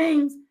through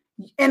things,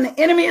 and the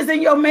enemy is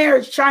in your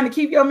marriage trying to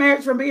keep your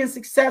marriage from being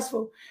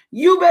successful,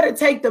 you better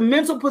take the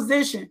mental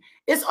position.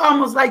 It's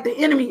almost like the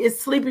enemy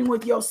is sleeping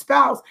with your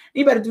spouse.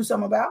 You better do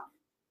something about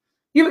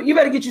it. You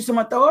better get you some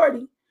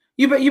authority.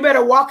 You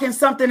better walk in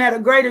something at a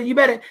greater.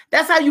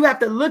 That's how you have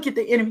to look at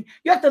the enemy.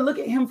 You have to look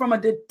at him from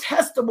a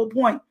detestable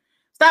point.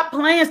 Stop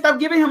playing. Stop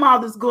giving him all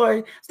this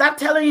glory. Stop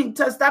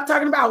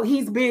talking about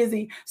he's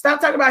busy.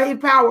 Stop talking about his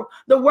power.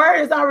 The word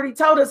has already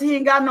told us he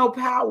ain't got no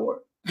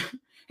power.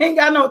 He ain't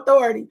got no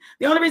authority.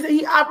 The only reason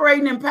he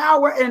operating in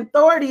power and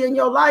authority in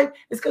your life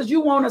is because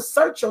you want to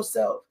search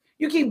yourself.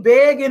 You keep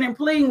begging and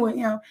pleading with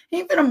him. He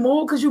ain't gonna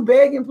move because you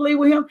beg and plead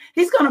with him.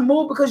 He's going to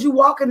move because you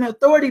walk in the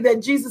authority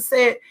that Jesus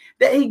said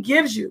that he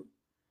gives you.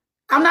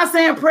 I'm not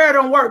saying prayer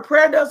don't work.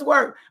 Prayer does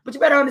work, but you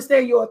better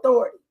understand your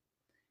authority.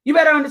 You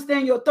better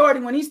understand your authority.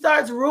 When he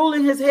starts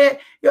ruling his head,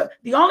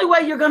 the only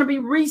way you're going to be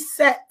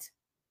reset,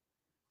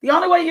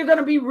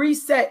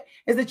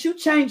 is that you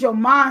change your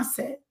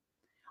mindset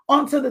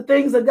onto the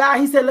things of God.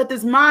 He said, let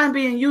this mind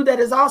be in you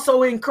that is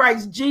also in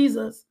Christ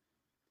Jesus.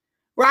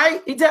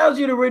 Right? He tells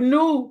you to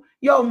renew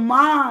your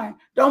mind.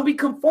 Don't be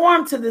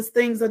conformed to the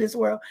things of this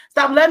world.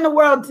 Stop letting the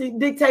world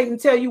dictate and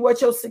tell you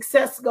what your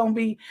success is going to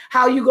be,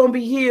 how you're going to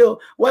be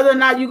healed, whether or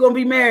not you're going to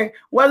be married,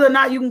 whether or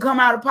not you can come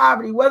out of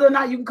poverty, whether or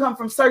not you can come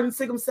from certain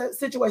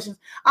situations.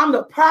 I'm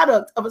the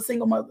product of a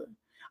single mother.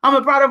 I'm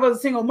a product of a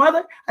single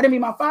mother. I didn't meet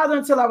my father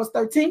until I was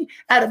 13.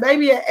 I had a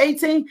baby at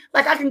 18.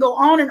 Like, I can go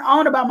on and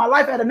on about my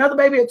life. I had another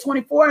baby at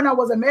 24 and I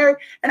wasn't married.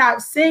 And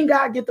I've seen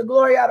God get the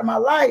glory out of my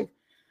life.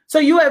 So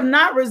you have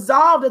not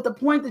resolved at the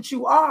point that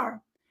you are.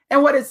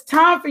 And what it's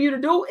time for you to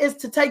do is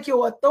to take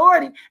your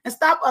authority and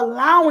stop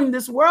allowing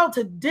this world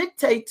to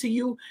dictate to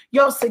you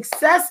your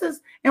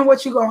successes and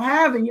what you're going to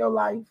have in your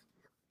life.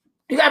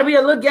 You got to be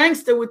a little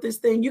gangster with this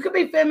thing. You can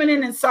be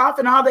feminine and soft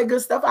and all that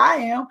good stuff. I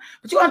am,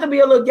 but you have to be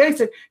a little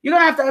gangster. You're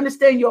going to have to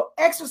understand your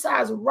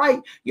exercise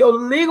right, your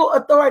legal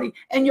authority,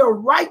 and your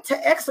right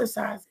to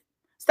exercise it.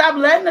 Stop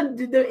letting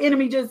the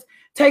enemy just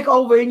take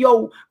over in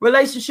your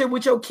relationship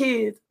with your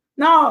kids.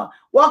 No,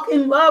 walk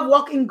in love,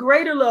 walk in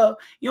greater love.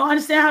 You don't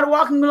understand how to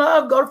walk in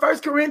love? Go to 1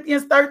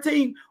 Corinthians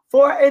 13,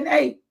 4 and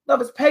 8.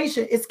 Love is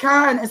patient, it's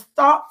kind, it's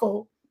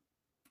thoughtful.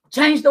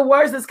 Change the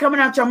words that's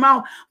coming out your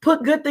mouth.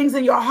 Put good things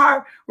in your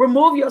heart.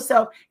 Remove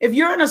yourself. If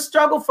you're in a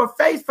struggle for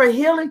faith, for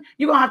healing,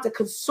 you're going to have to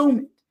consume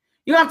it.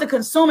 You have to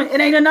consume it.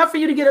 It ain't enough for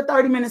you to get a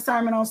 30-minute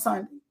sermon on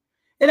Sunday.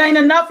 It ain't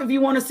enough if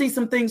you want to see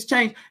some things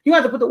change. You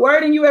have to put the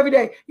word in you every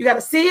day. You got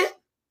to see it.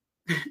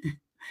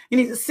 You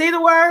need to see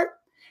the word.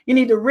 You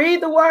need to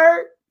read the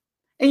word.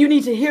 And you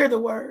need to hear the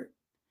word.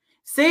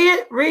 See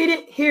it, read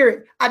it, hear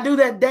it. I do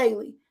that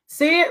daily.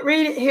 See it,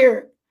 read it, hear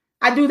it.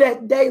 I do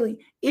that daily.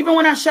 Even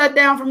when I shut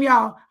down from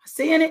y'all,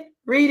 seeing it,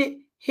 read it,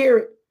 hear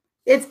it.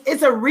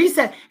 It's a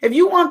reset. If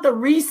you want the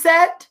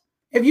reset,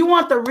 if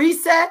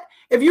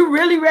you're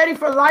really ready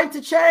for life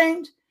to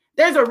change,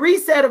 there's a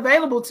reset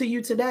available to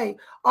you today.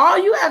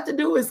 All you have to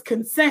do is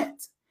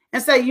consent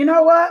and say, you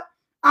know what?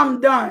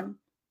 I'm done.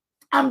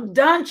 I'm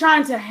done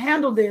trying to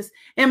handle this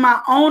in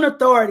my own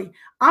authority.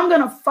 I'm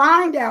going to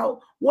find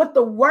out what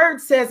the word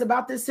says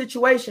about this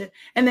situation.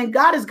 And then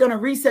God is going to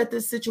reset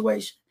this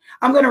situation.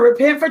 I'm going to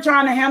repent for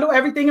trying to handle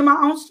everything in my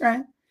own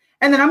strength.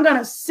 And then I'm going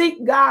to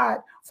seek God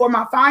for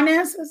my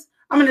finances.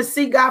 I'm going to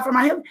seek God for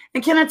my healing.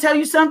 And can I tell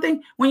you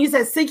something? When you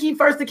said, seek ye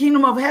first the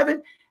kingdom of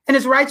heaven and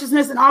his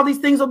righteousness, and all these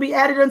things will be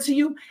added unto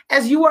you.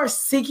 As you are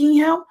seeking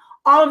him,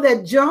 all of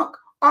that junk,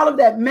 all of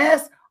that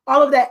mess,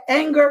 all of that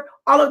anger,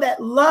 all of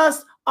that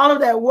lust, all of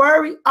that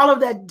worry, all of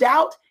that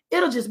doubt,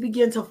 it'll just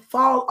begin to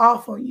fall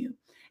off on you.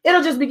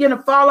 It'll just begin to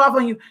fall off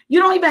on you. You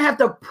don't even have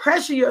to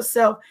pressure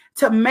yourself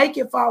to make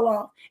it fall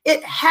off.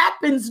 It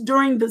happens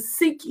during the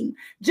seeking.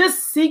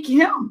 Just seek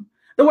him.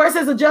 The word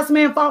says a just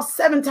man falls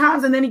 7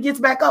 times and then he gets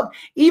back up.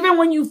 Even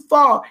when you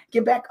fall,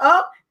 get back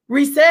up,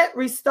 reset,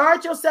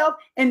 restart yourself,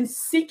 and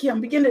seek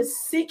him. Begin to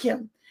seek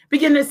him.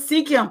 Begin to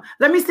seek him.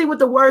 Let me see what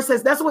the word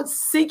says. That's what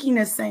seeking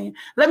is saying.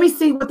 Let me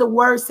see what the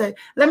word says.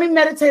 Let me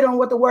meditate on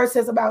what the word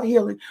says about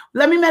healing.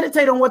 Let me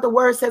meditate on what the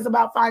word says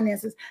about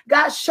finances.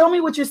 God, show me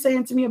what you're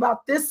saying to me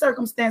about this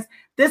circumstance,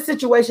 this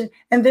situation,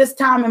 and this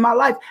time in my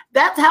life.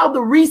 That's how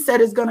the reset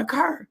is going to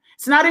occur.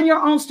 It's not in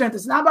your own strength.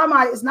 It's not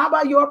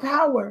by your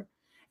power.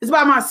 It's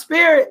by my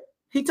spirit.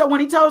 When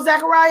he told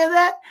Zechariah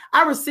that,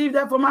 I received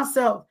that for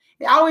myself.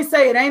 I always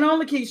say, it ain't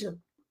on Lakeisha.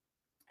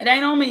 It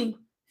ain't on me.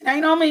 It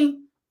ain't on me.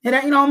 It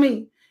ain't on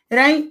me. It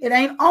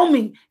ain't on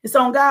me. It's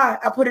on God.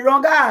 I put it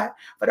on God.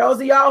 For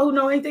those of y'all who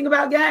know anything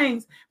about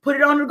games, put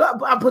it on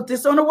God. I put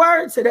this on the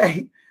word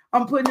today.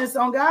 I'm putting this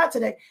on God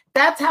today.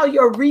 That's how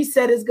your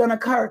reset is going to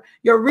occur.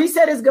 Your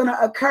reset is going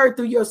to occur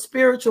through your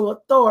spiritual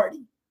authority.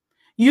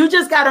 You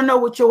just got to know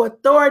what your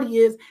authority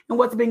is and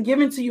what's been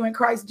given to you in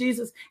Christ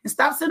Jesus. And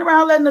stop sitting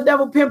around letting the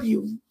devil pimp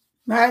you.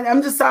 Right?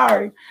 I'm just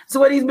sorry. That's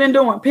what he's been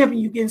doing, pimping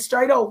you, getting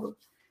straight over.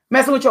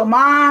 Messing with your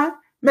mind,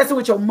 messing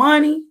with your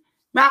money.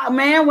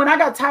 Man, when I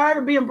got tired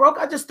of being broke,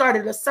 I just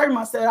started asserting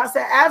myself. I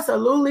said,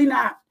 absolutely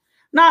not.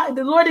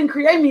 The Lord didn't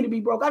create me to be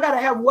broke. I got to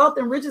have wealth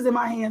and riches in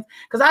my hands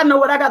because I know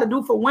what I got to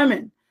do for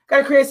women. Got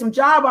to create some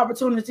job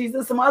opportunities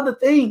and some other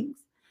things.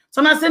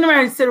 So I'm not sitting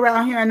around and sit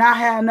around here and not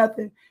have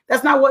nothing.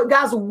 That's not what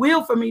God's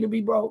will for me to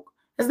be broke.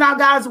 It's not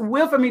God's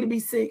will for me to be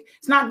sick.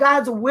 It's not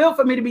God's will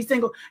for me to be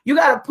single. You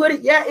got to put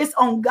it. Yeah, it's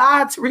on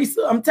God,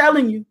 Teresa. I'm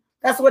telling you.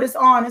 That's what it's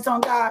on. It's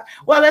on God.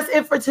 Well, that's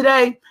it for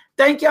today.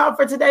 Thank y'all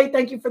for today.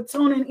 Thank you for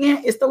tuning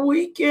in. It's the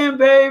weekend,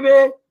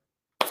 baby.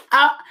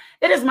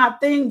 It is my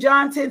thing.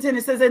 John 10:10.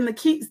 It says, and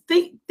the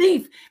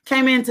thief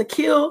came in to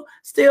kill,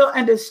 steal,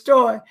 and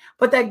destroy.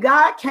 But that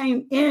God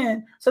came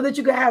in so that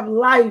you could have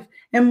life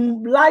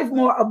and life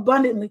more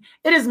abundantly.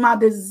 It is my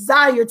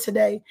desire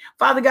today.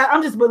 Father God,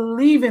 I'm just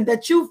believing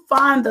that you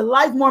find the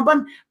life more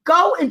abundant.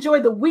 Go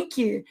enjoy the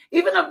weekend.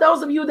 Even of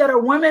those of you that are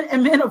women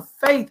and men of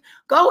faith,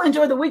 go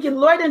enjoy the weekend.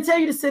 Lord didn't tell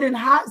you to sit in the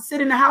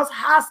house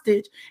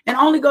hostage and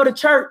only go to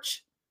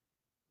church.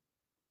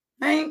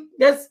 Man,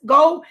 just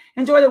go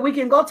enjoy the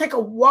weekend. Go take a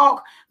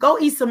walk. Go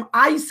eat some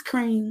ice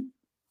cream.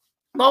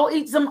 Go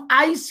eat some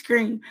ice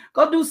cream.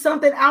 Go do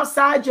something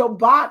outside your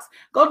box.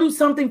 Go do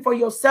something for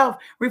yourself.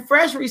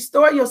 Refresh,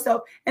 restore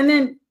yourself. And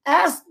then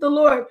ask the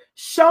Lord,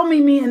 show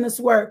me in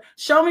this word.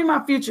 Show me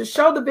my future.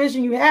 Show the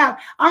vision you have.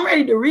 I'm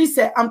ready to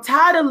reset. I'm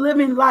tired of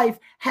living life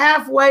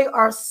halfway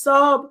or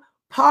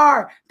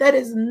subpar. That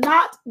is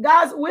not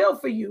God's will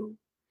for you.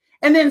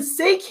 And then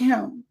seek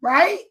him,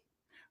 right?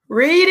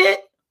 Read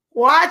it.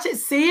 Watch it,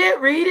 see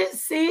it, read it,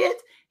 see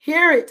it,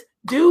 hear it.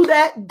 Do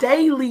that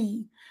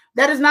daily.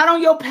 That is not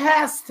on your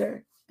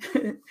pastor.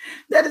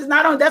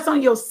 That's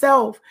on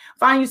yourself.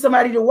 Find you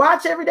somebody to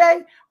watch every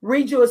day.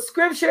 Read you a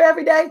scripture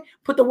every day.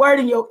 Put the word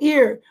in your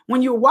ear.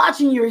 When you're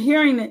watching, you're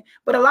hearing it.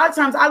 But a lot of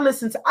times I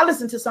listen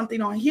to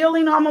something on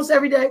healing almost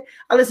every day.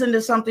 I listen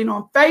to something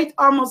on faith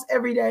almost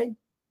every day.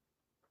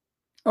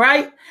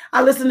 right?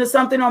 I listen to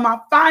something on my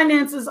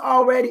finances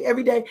already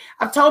every day.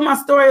 I've told my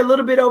story a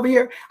little bit over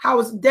here, how I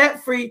was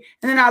debt free,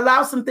 and then I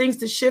allowed some things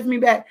to shift me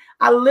back.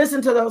 I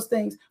listen to those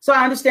things so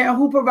I understand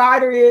who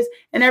provider is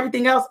and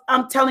everything else.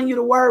 I'm telling you,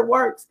 the word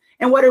works.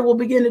 And what it will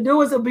begin to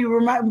do is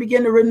it'll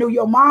begin to renew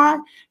your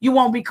mind. You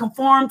won't be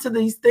conformed to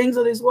these things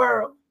of this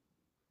world.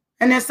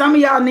 And then some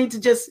of y'all need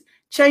to just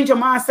change your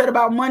mindset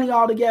about money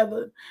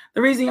altogether.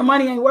 The reason your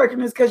money ain't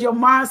working is because your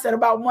mindset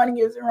about money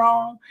is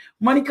wrong.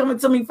 Money coming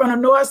to me from the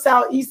north,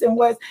 south, east, and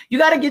west. You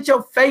got to get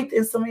your faith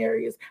in some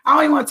areas. I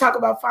don't even want to talk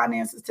about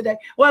finances today.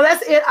 Well,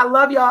 that's it. I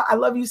love y'all. I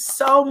love you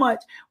so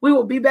much. We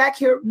will be back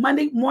here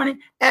Monday morning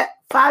at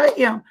 5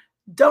 a.m.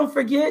 Don't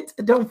forget,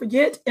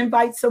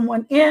 invite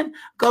someone in.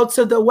 Go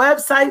to the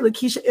website,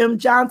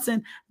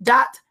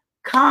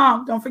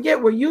 LakeishaMJohnson.com. Don't forget,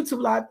 we're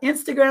YouTube Live,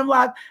 Instagram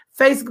Live,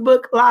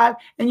 Facebook Live,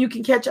 and you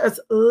can catch us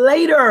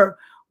later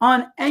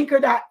on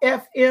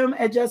Anchor.fm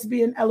at Just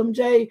Being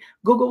LMJ,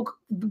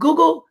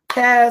 Google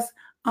Cast,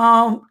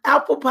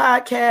 Apple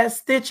Podcast,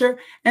 Stitcher,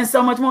 and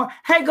so much more.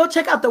 Hey, go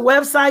check out the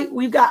website.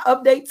 We've got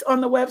updates on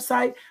the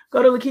website.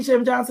 Go to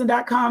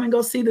LakeishaMJohnson.com and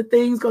go see the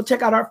things. Go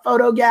check out our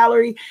photo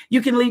gallery.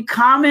 You can leave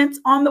comments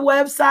on the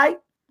website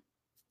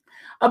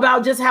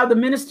about just how the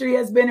ministry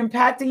has been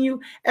impacting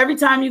you. Every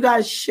time you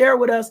guys share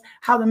with us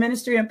how the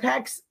ministry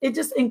impacts, it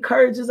just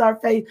encourages our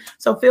faith.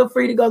 So feel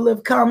free to go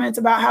leave comments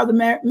about how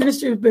the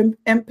ministry has been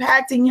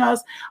impacting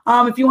us.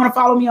 If you want to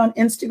follow me on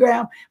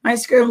Instagram, my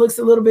Instagram looks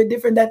a little bit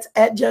different. That's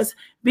at Just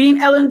Being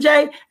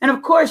LMJ. And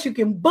of course, you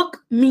can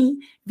book me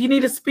if you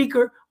need a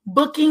speaker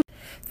booking.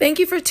 Thank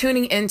you for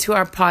tuning into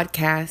our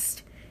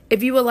podcast.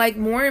 If you would like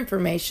more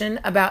information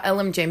about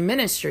LMJ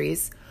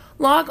Ministries,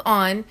 log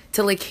on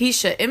to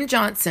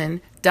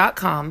LakeishaMJohnson.com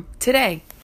today.